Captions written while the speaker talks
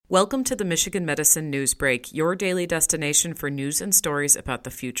Welcome to the Michigan Medicine News Break, your daily destination for news and stories about the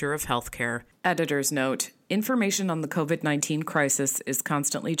future of healthcare. Editor's note: information on the COVID-19 crisis is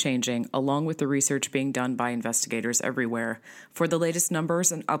constantly changing, along with the research being done by investigators everywhere. For the latest numbers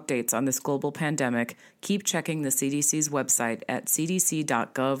and updates on this global pandemic, keep checking the CDC's website at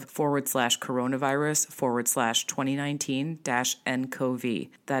cdc.gov/coronavirus/2019-nCoV.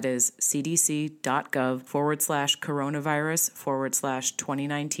 That is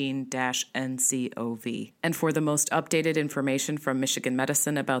cdc.gov/coronavirus/2019-nCoV. And for the most updated information from Michigan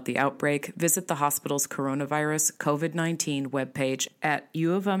Medicine about the outbreak, visit the hospital's coronavirus COVID-19 webpage at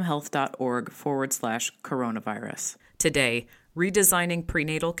uofmhealth.org/coronavirus. Today, redesigning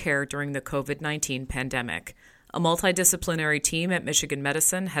prenatal care during the COVID-19 pandemic. A multidisciplinary team at Michigan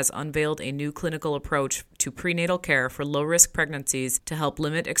Medicine has unveiled a new clinical approach to prenatal care for low-risk pregnancies to help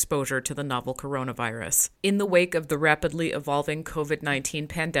limit exposure to the novel coronavirus. In the wake of the rapidly evolving COVID-19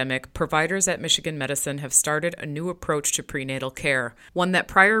 pandemic, providers at Michigan Medicine have started a new approach to prenatal care, one that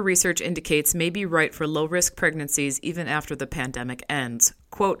prior research indicates may be right for low-risk pregnancies even after the pandemic ends.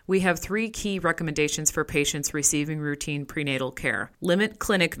 Quote, "We have 3 key recommendations for patients receiving routine prenatal care. Limit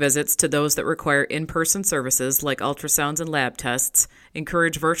clinic visits to those that require in-person services like ultrasounds and lab tests.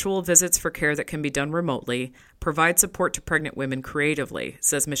 Encourage virtual visits for care that can be done remotely. Provide support to pregnant women creatively,"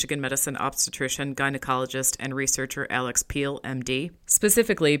 says Michigan Medicine obstetrician, gynecologist, and researcher Alex Peel, MD.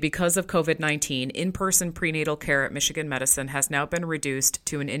 Specifically, because of COVID-19, in-person prenatal care at Michigan Medicine has now been reduced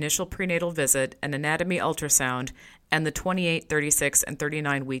to an initial prenatal visit, an anatomy ultrasound, and the 28, 36, and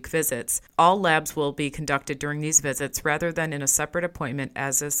 39-week visits. All labs will be conducted during these visits rather than in a separate appointment,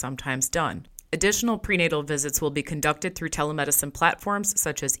 as is sometimes done. Additional prenatal visits will be conducted through telemedicine platforms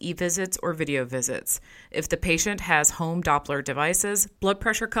such as e-visits or video visits. If the patient has home Doppler devices, blood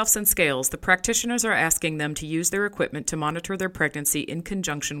pressure cuffs, and scales, the practitioners are asking them to use their equipment to monitor their pregnancy in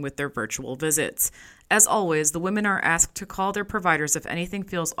conjunction with their virtual visits. As always, the women are asked to call their providers if anything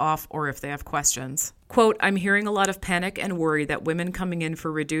feels off or if they have questions. Quote, "I'm hearing a lot of panic and worry that women coming in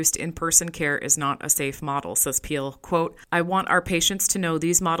for reduced in-person care is not a safe model," says Peel. Quote, "I want our patients to know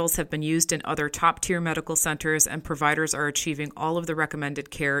these models have been used in other top-tier medical centers and providers are achieving all of the recommended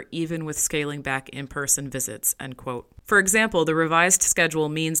care even with scaling back in-person visits," end quote. For example, the revised schedule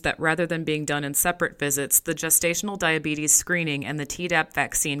means that rather than being done in separate visits, the gestational diabetes screening and the Tdap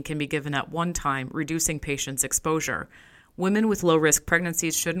vaccine can be given at one time, reducing patients' exposure. Women with low-risk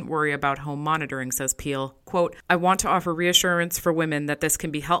pregnancies shouldn't worry about home monitoring, says Peel. Quote, "I want to offer reassurance for women that this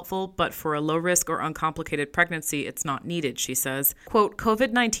can be helpful, but for a low-risk or uncomplicated pregnancy, it's not needed," she says. Quote,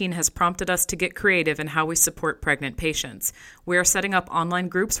 "COVID-19 has prompted us to get creative in how we support pregnant patients. We are setting up online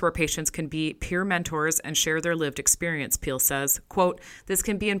groups where patients can be peer mentors and share their lived experience," Peel says. Quote, "This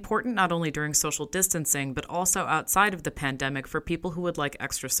can be important not only during social distancing, but also outside of the pandemic for people who would like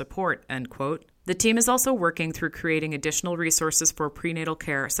extra support," end quote. The team is also working through creating additional resources for prenatal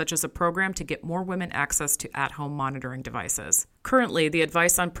care, such as a program to get more women access to at-home monitoring devices. Currently, the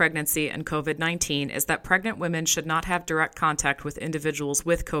advice on pregnancy and COVID-19 is that pregnant women should not have direct contact with individuals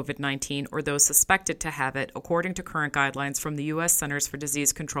with COVID-19 or those suspected to have it, according to current guidelines from the U.S. Centers for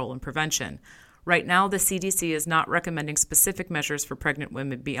Disease Control and Prevention. Right now, the CDC is not recommending specific measures for pregnant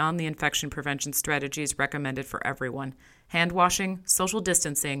women beyond the infection prevention strategies recommended for everyone: hand washing, social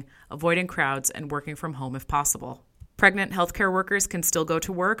distancing, avoiding crowds, and working from home if possible. Pregnant healthcare workers can still go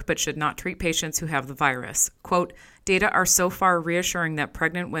to work but should not treat patients who have the virus. Quote, "Data are so far reassuring that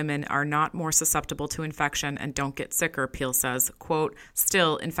pregnant women are not more susceptible to infection and don't get sicker," Peel says. Quote,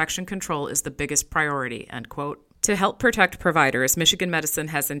 "Still, infection control is the biggest priority," end quote. To help protect providers, Michigan Medicine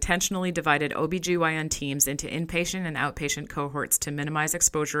has intentionally divided OBGYN teams into inpatient and outpatient cohorts to minimize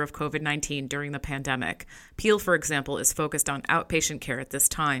exposure of COVID-19 during the pandemic. Peel, for example, is focused on outpatient care at this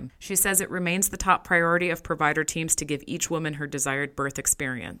time. She says it remains the top priority of provider teams to give each woman her desired birth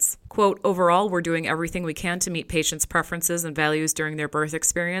experience. Quote, "Overall, we're doing everything we can to meet patients' preferences and values during their birth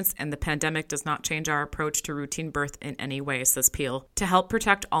experience, and the pandemic does not change our approach to routine birth in any way," says Peel. To help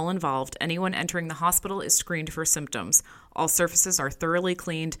protect all involved, anyone entering the hospital is screened for symptoms. All surfaces are thoroughly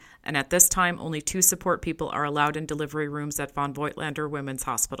cleaned, and at this time, only 2 support people are allowed in delivery rooms at Von Voigtlander Women's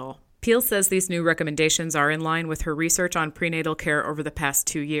Hospital. Peel says these new recommendations are in line with her research on prenatal care over the past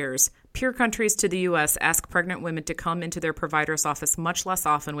 2 years. Peer countries to the U.S. ask pregnant women to come into their provider's office much less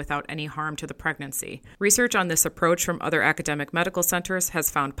often without any harm to the pregnancy. Research on this approach from other academic medical centers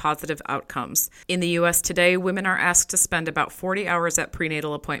has found positive outcomes. In the U.S. today, women are asked to spend about 40 hours at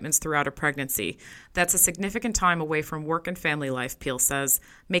prenatal appointments throughout a pregnancy. That's a significant time away from work and family life, Peel says.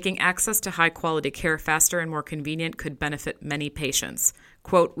 Making access to high-quality care faster and more convenient could benefit many patients.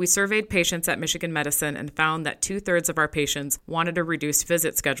 Quote, "We surveyed patients at Michigan Medicine and found that 2/3 of our patients wanted a reduced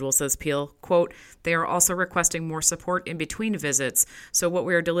visit schedule," says Peel. Quote, "They are also requesting more support in between visits, so what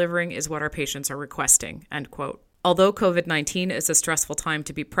we are delivering is what our patients are requesting," end quote. Although COVID-19 is a stressful time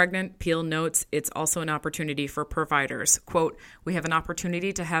to be pregnant, Peel notes it's also an opportunity for providers. Quote, "We have an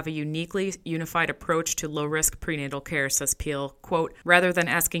opportunity to have a uniquely unified approach to low-risk prenatal care," says Peel. Quote, "rather than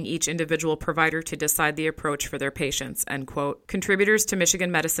asking each individual provider to decide the approach for their patients," end quote. Contributors to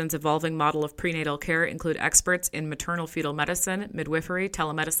Michigan Medicine's evolving model of prenatal care include experts in maternal fetal medicine, midwifery,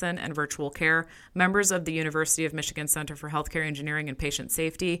 telemedicine, and virtual care, members of the University of Michigan Center for Healthcare Engineering and Patient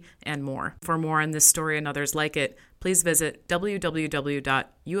Safety, and more. For more on this story and others like it, please visit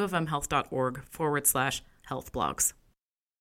www.uofmhealth.org/healthblogs.